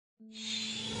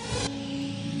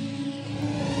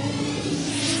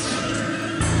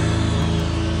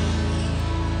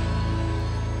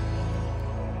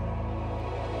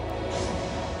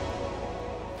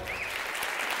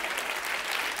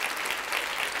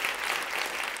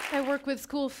I work with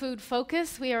School Food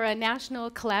Focus. We are a national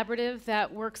collaborative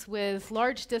that works with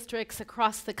large districts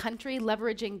across the country,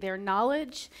 leveraging their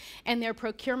knowledge and their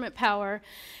procurement power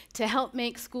to help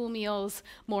make school meals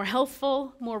more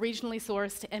healthful, more regionally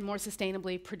sourced, and more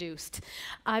sustainably produced.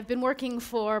 I've been working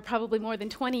for probably more than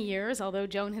 20 years, although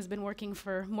Joan has been working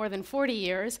for more than 40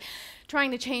 years,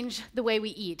 trying to change the way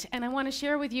we eat. And I want to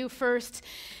share with you first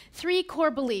 3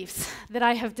 core beliefs that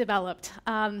I have developed.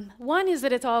 One is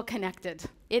that it's all connected.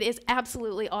 It is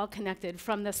absolutely all connected.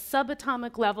 From the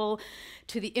subatomic level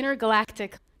to the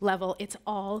intergalactic level, it's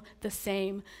all the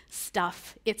same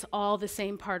stuff. It's all the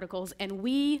same particles. And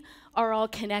we are all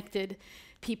connected,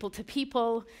 people to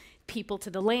people, people to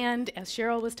the land, as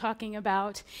Cheryl was talking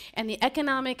about. And the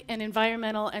economic and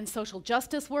environmental and social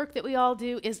justice work that we all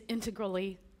do is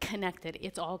integrally connected.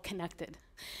 It's all connected.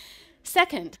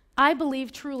 Second, I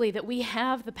believe truly that we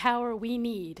have the power we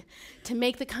need to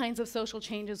make the kinds of social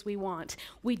changes we want.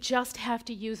 We just have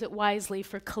to use it wisely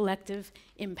for collective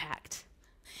impact.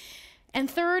 And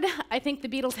third, I think the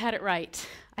Beatles had it right.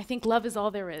 I think love is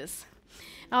all there is.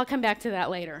 I'll come back to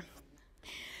that later.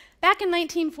 Back in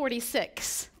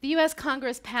 1946, the US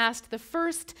Congress passed the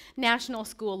first National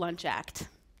School Lunch Act.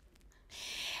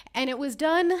 And it was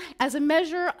done as a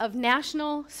measure of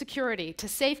national security to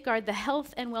safeguard the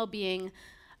health and well-being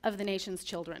of the nation's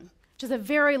children, which is a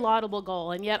very laudable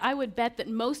goal, and yet I would bet that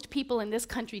most people in this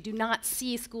country do not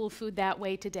see school food that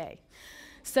way today.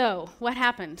 So, what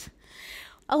happened?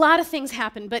 A lot of things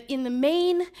happened, but in the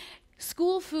main,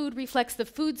 school food reflects the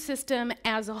food system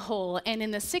as a whole, and in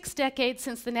the 6 decades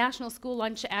since the National School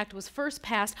Lunch Act was first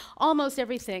passed, almost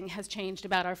everything has changed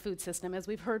about our food system, as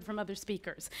we've heard from other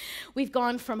speakers. We've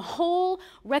gone from whole,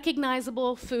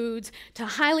 recognizable foods to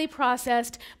highly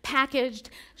processed,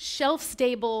 packaged,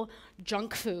 shelf-stable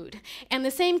junk food. And the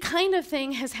same kind of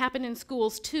thing has happened in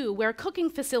schools too, where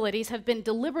cooking facilities have been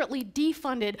deliberately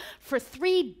defunded for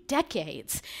 3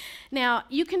 decades. Now,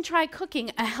 you can try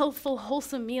cooking a healthful,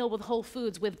 wholesome meal with whole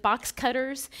foods with box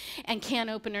cutters and can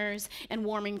openers and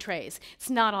warming trays.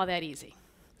 It's not all that easy.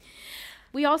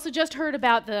 We also just heard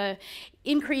about the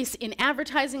increase in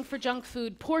advertising for junk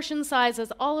food, portion sizes,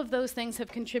 all of those things have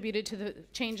contributed to the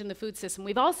change in the food system.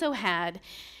 We've also had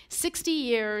 60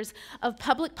 years of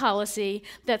public policy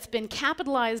that's been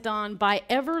capitalized on by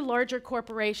ever larger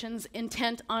corporations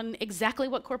intent on exactly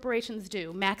what corporations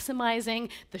do, maximizing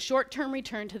the short-term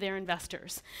return to their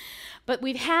investors. But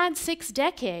we've had 6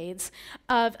 decades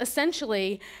of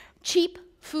essentially cheap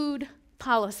food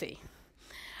policy.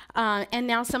 And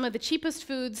now some of the cheapest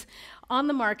foods on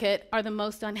the market are the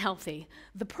most unhealthy.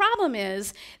 The problem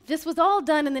is, this was all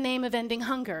done in the name of ending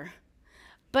hunger.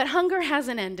 But hunger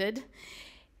hasn't ended.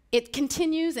 It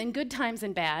continues in good times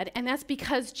and bad, and that's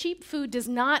because cheap food does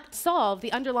not solve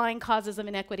the underlying causes of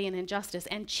inequity and injustice,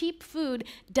 and cheap food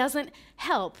doesn't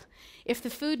help if the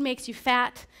food makes you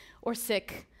fat or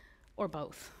sick or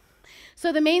both.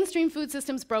 So the mainstream food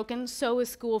system's broken, so is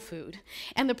school food.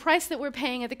 And the price that we're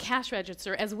paying at the cash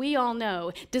register, as we all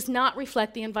know, does not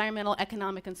reflect the environmental,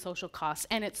 economic, and social costs,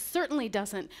 and it certainly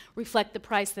doesn't reflect the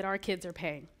price that our kids are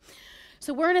paying.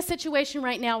 So we're in a situation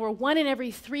right now where 1 in every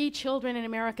 3 children in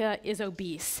America is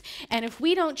obese. And if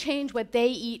we don't change what they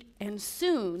eat, and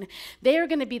soon, they are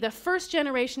going to be the first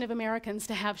generation of Americans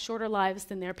to have shorter lives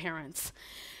than their parents.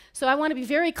 So I want to be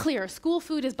very clear, school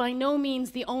food is by no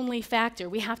means the only factor.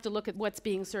 We have to look at what's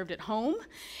being served at home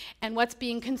and what's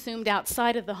being consumed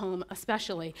outside of the home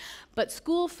especially. But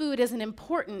school food is an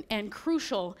important and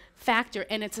crucial factor,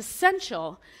 and it's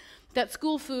essential that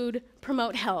school food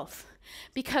promote health,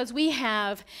 because we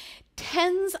have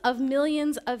tens of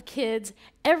millions of kids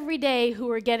every day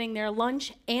who are getting their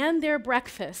lunch and their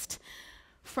breakfast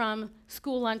from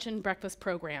school lunch and breakfast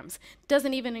programs.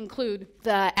 Doesn't even include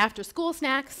the after-school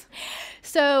snacks.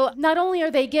 So not only are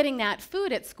they getting that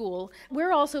food at school,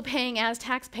 we're also paying, as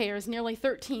taxpayers, nearly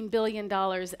 $13 billion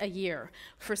a year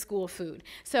for school food.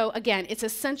 So again, it's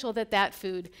essential that that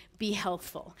food be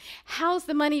healthful. How's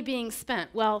the money being spent?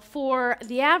 Well, for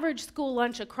the average school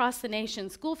lunch across the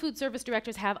nation, school food service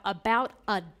directors have about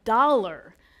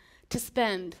 $1 to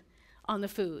spend on the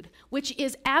food, which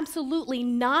is absolutely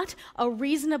not a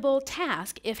reasonable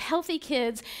task if healthy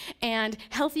kids and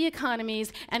healthy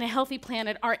economies and a healthy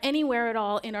planet are anywhere at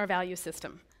all in our value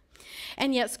system.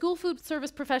 And yet school food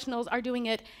service professionals are doing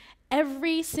it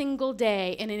every single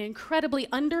day in an incredibly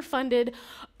underfunded,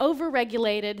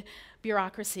 overregulated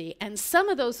bureaucracy. And some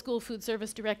of those school food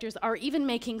service directors are even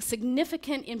making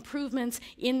significant improvements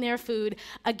in their food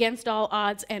against all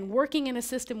odds and working in a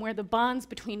system where the bonds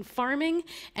between farming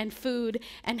and food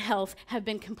and health have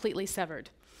been completely severed.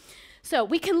 So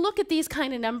we can look at these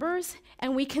kind of numbers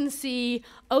and we can see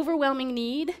overwhelming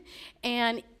need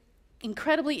and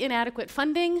incredibly inadequate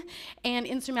funding and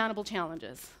insurmountable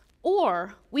challenges.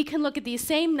 Or we can look at these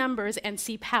same numbers and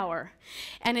see power.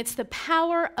 And it's the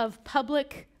power of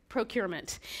public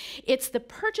procurement. It's the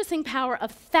purchasing power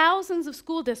of thousands of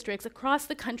school districts across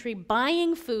the country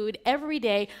buying food every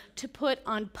day to put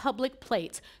on public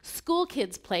plates, school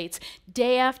kids' plates,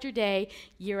 day after day,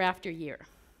 year after year.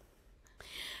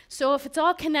 So if it's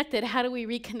all connected, how do we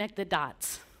reconnect the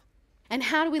dots? And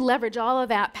how do we leverage all of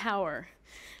that power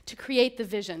to create the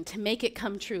vision, to make it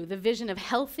come true, the vision of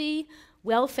healthy,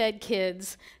 well-fed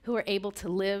kids who are able to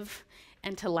live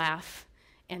and to laugh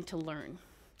and to learn?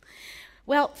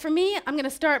 Well, for me, I'm going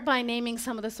to start by naming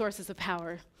some of the sources of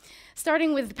power,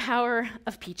 starting with the power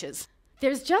of peaches.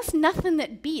 There's just nothing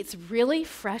that beats really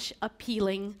fresh,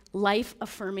 appealing,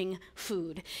 life-affirming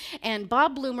food. And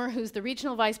Bob Bloomer, who's the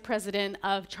regional vice president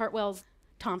of Chartwell's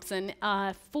Thompson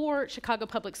for Chicago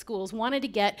Public Schools, wanted to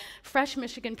get fresh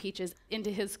Michigan peaches into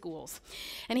his schools.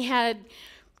 And he had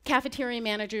cafeteria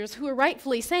managers who are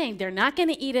rightfully saying they're not going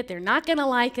to eat it, they're not going to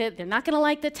like it, they're not going to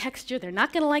like the texture, they're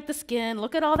not going to like the skin,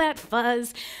 look at all that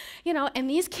fuzz. You know, and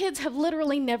these kids have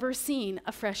literally never seen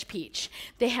a fresh peach.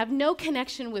 They have no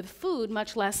connection with food,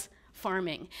 much less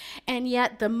farming. And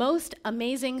yet the most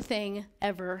amazing thing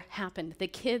ever happened. The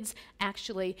kids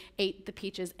actually ate the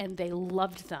peaches and they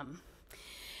loved them.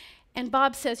 And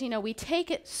Bob says, you know, we take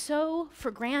it so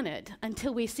for granted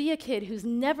until we see a kid who's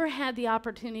never had the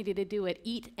opportunity to do it,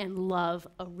 eat and love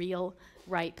a real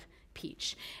ripe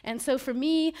peach. And so for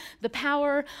me, the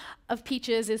power of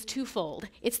peaches is twofold.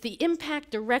 It's the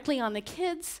impact directly on the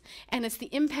kids, and it's the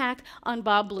impact on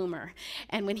Bob Bloomer.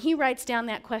 And when he writes down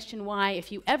that question why,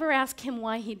 if you ever ask him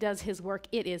why he does his work,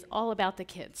 it is all about the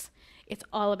kids. It's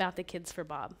all about the kids for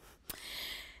Bob.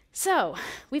 So,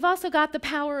 we've also got the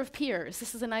power of peers.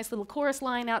 This is a nice little chorus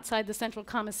line outside the Central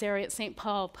Commissary at St.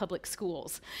 Paul Public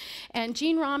Schools. And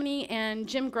Gene Romney and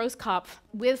Jim Grosskopf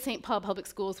with St. Paul Public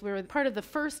Schools were part of the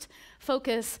first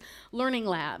Focus Learning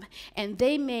Lab. And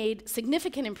they made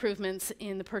significant improvements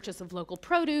in the purchase of local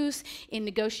produce, in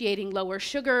negotiating lower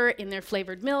sugar in their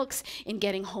flavored milks, in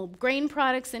getting whole grain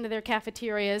products into their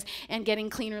cafeterias, and getting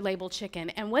cleaner label chicken.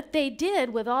 And what they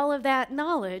did with all of that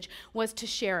knowledge was to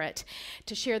share it,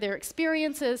 to share their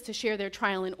experiences, to share their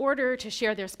trial and order, to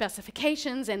share their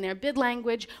specifications and their bid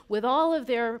language with all of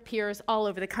their peers all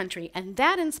over the country. And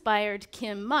that inspired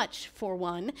Kim Much, for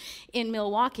one, in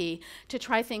Milwaukee, to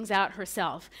try things out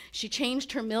herself. She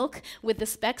changed her milk with the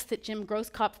specs that Jim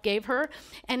Grosskopf gave her,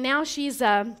 and now she's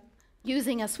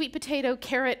using a sweet potato,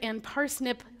 carrot, and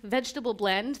parsnip vegetable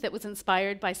blend that was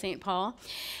inspired by St. Paul.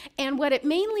 And what it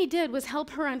mainly did was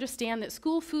help her understand that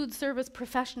school food service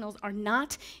professionals are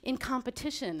not in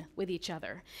competition with each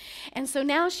other. And so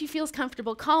now she feels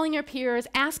comfortable calling her peers,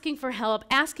 asking for help,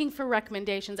 asking for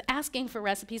recommendations, asking for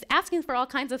recipes, asking for all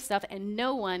kinds of stuff, and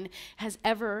no one has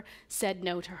ever said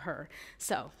no to her.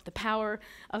 So, the power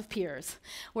of peers.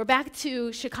 We're back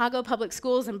to Chicago Public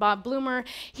Schools and Bob Bloomer.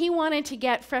 He wanted to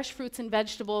get fresh fruits and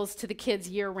vegetables to the kids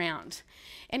year-round.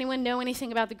 Anyone know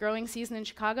anything about the growing season in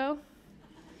Chicago?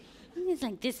 It's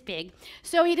like this big.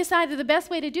 So he decided the best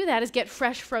way to do that is get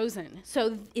fresh frozen.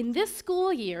 So in this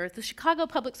school year, the Chicago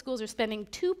Public Schools are spending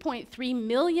 $2.3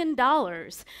 million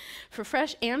for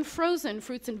fresh and frozen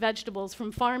fruits and vegetables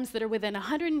from farms that are within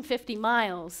 150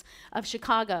 miles of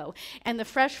Chicago. And the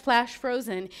fresh flash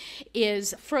frozen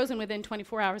is frozen within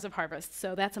 24 hours of harvest.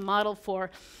 So that's a model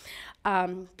for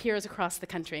peers across the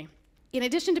country. In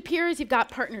addition to peers, you've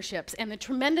got partnerships and the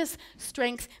tremendous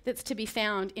strength that's to be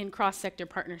found in cross-sector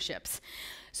partnerships.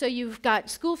 So you've got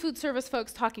school food service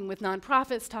folks talking with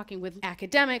nonprofits, talking with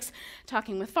academics,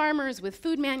 talking with farmers, with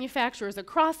food manufacturers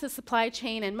across the supply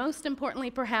chain, and most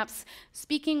importantly, perhaps,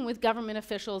 speaking with government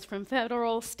officials from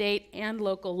federal, state, and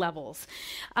local levels.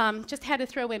 Just had to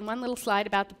throw in one little slide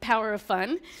about the power of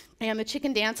fun and the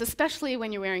chicken dance, especially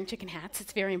when you're wearing chicken hats.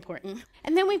 It's very important.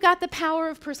 And then we've got the power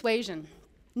of persuasion.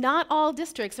 Not all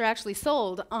districts are actually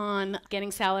sold on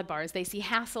getting salad bars. They see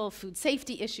hassle, food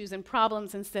safety issues, and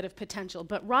problems instead of potential.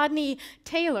 But Rodney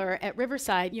Taylor at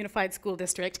Riverside Unified School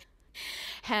District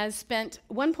has spent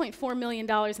 $1.4 million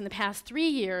in the past 3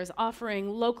 years offering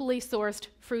locally sourced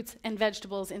fruits and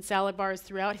vegetables in salad bars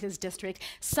throughout his district,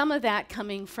 some of that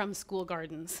coming from school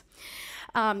gardens.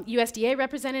 USDA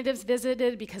representatives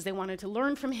visited because they wanted to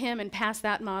learn from him and pass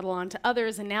that model on to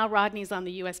others, and now Rodney's on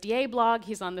the USDA blog,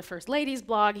 he's on the First Lady's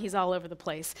blog, he's all over the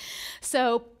place.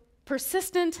 So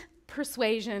persistent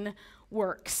persuasion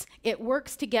works. It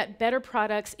works to get better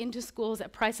products into schools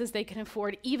at prices they can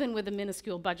afford, even with the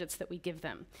minuscule budgets that we give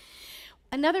them.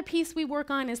 Another piece we work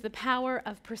on is the power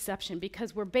of perception,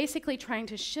 because we're basically trying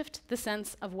to shift the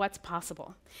sense of what's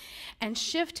possible and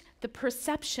shift the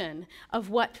perception of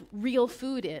what real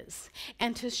food is,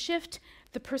 and to shift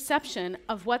the perception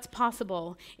of what's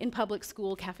possible in public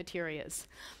school cafeterias.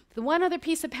 The one other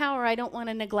piece of power I don't want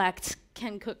to neglect,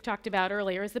 Ken Cook talked about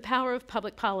earlier, is the power of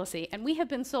public policy. And we have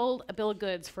been sold a bill of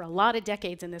goods for a lot of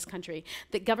decades in this country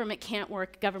that government can't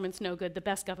work, government's no good, the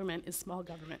best government is small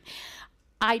government.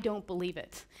 I don't believe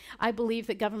it. I believe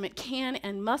that government can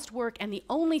and must work, and the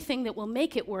only thing that will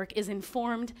make it work is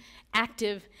informed,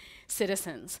 active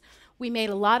citizens. We made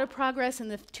a lot of progress in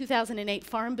the 2008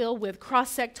 Farm Bill with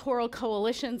cross-sectoral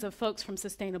coalitions of folks from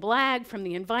sustainable ag, from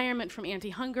the environment, from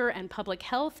anti-hunger and public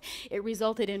health. It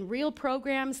resulted in real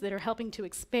programs that are helping to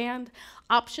expand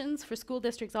options for school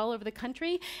districts all over the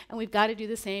country, and we've got to do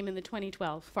the same in the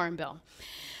 2012 Farm Bill.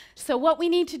 So what we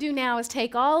need to do now is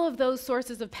take all of those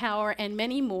sources of power and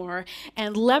many more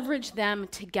and leverage them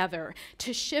together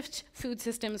to shift food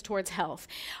systems towards health.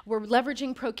 We're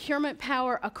leveraging procurement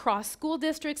power across school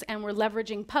districts, and we're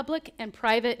leveraging public and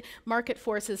private market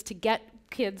forces to get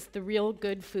kids the real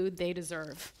good food they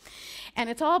deserve. And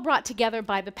it's all brought together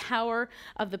by the power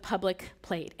of the public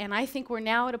plate. And I think we're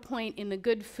now at a point in the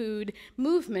good food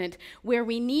movement where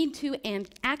we need to and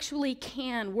actually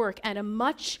can work at a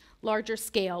much larger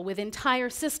scale with entire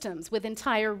systems, with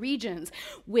entire regions,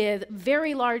 with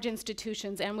very large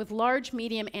institutions, and with large,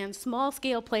 medium, and small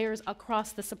scale players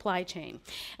across the supply chain.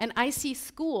 And I see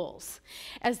schools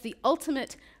as the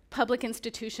ultimate public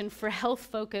institution for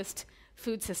health-focused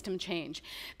food system change,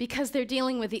 because they're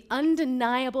dealing with the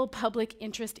undeniable public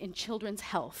interest in children's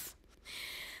health.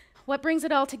 What brings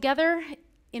it all together,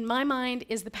 in my mind,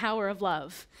 is the power of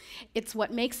love. It's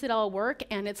what makes it all work,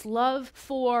 and it's love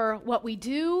for what we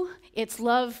do, it's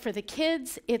love for the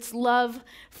kids, it's love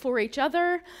for each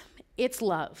other, it's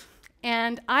love.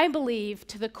 And I believe,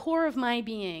 to the core of my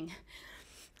being,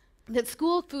 that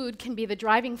school food can be the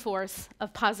driving force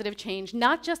of positive change,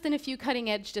 not just in a few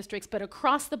cutting-edge districts, but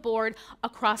across the board,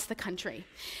 across the country.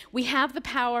 We have the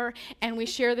power, and we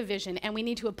share the vision, and we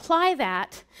need to apply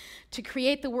that to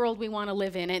create the world we want to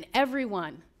live in, and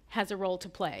everyone has a role to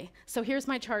play. So here's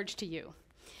my charge to you.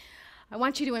 I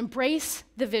want you to embrace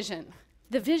the vision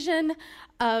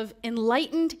of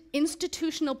enlightened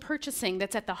institutional purchasing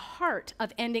that's at the heart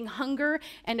of ending hunger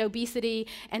and obesity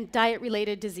and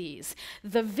diet-related disease.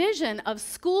 The vision of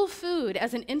school food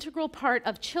as an integral part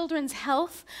of children's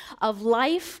health, of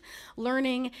life,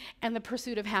 learning, and the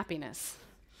pursuit of happiness.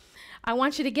 I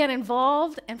want you to get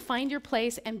involved and find your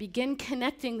place and begin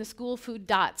connecting the school food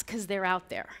dots, because they're out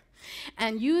there.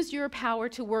 And use your power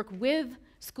to work with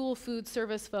school food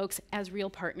service folks as real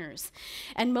partners.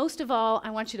 And most of all,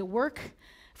 I want you to work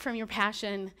from your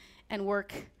passion and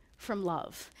work from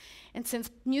love. And since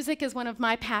music is one of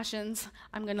my passions,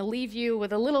 I'm going to leave you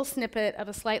with a little snippet of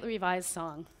a slightly revised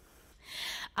song.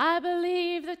 I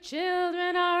believe the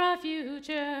children are our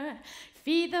future.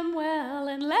 Feed them well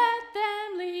and let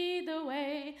them lead the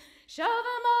way. Show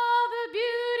them all the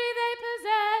beauty they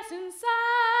possess inside.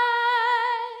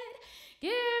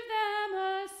 Give them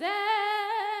a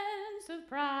sense of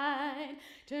pride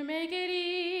to make it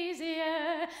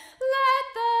easier. Let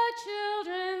the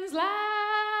children's laughter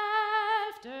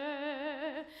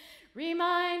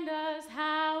remind us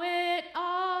how it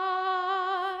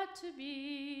ought to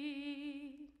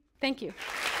be. Thank you.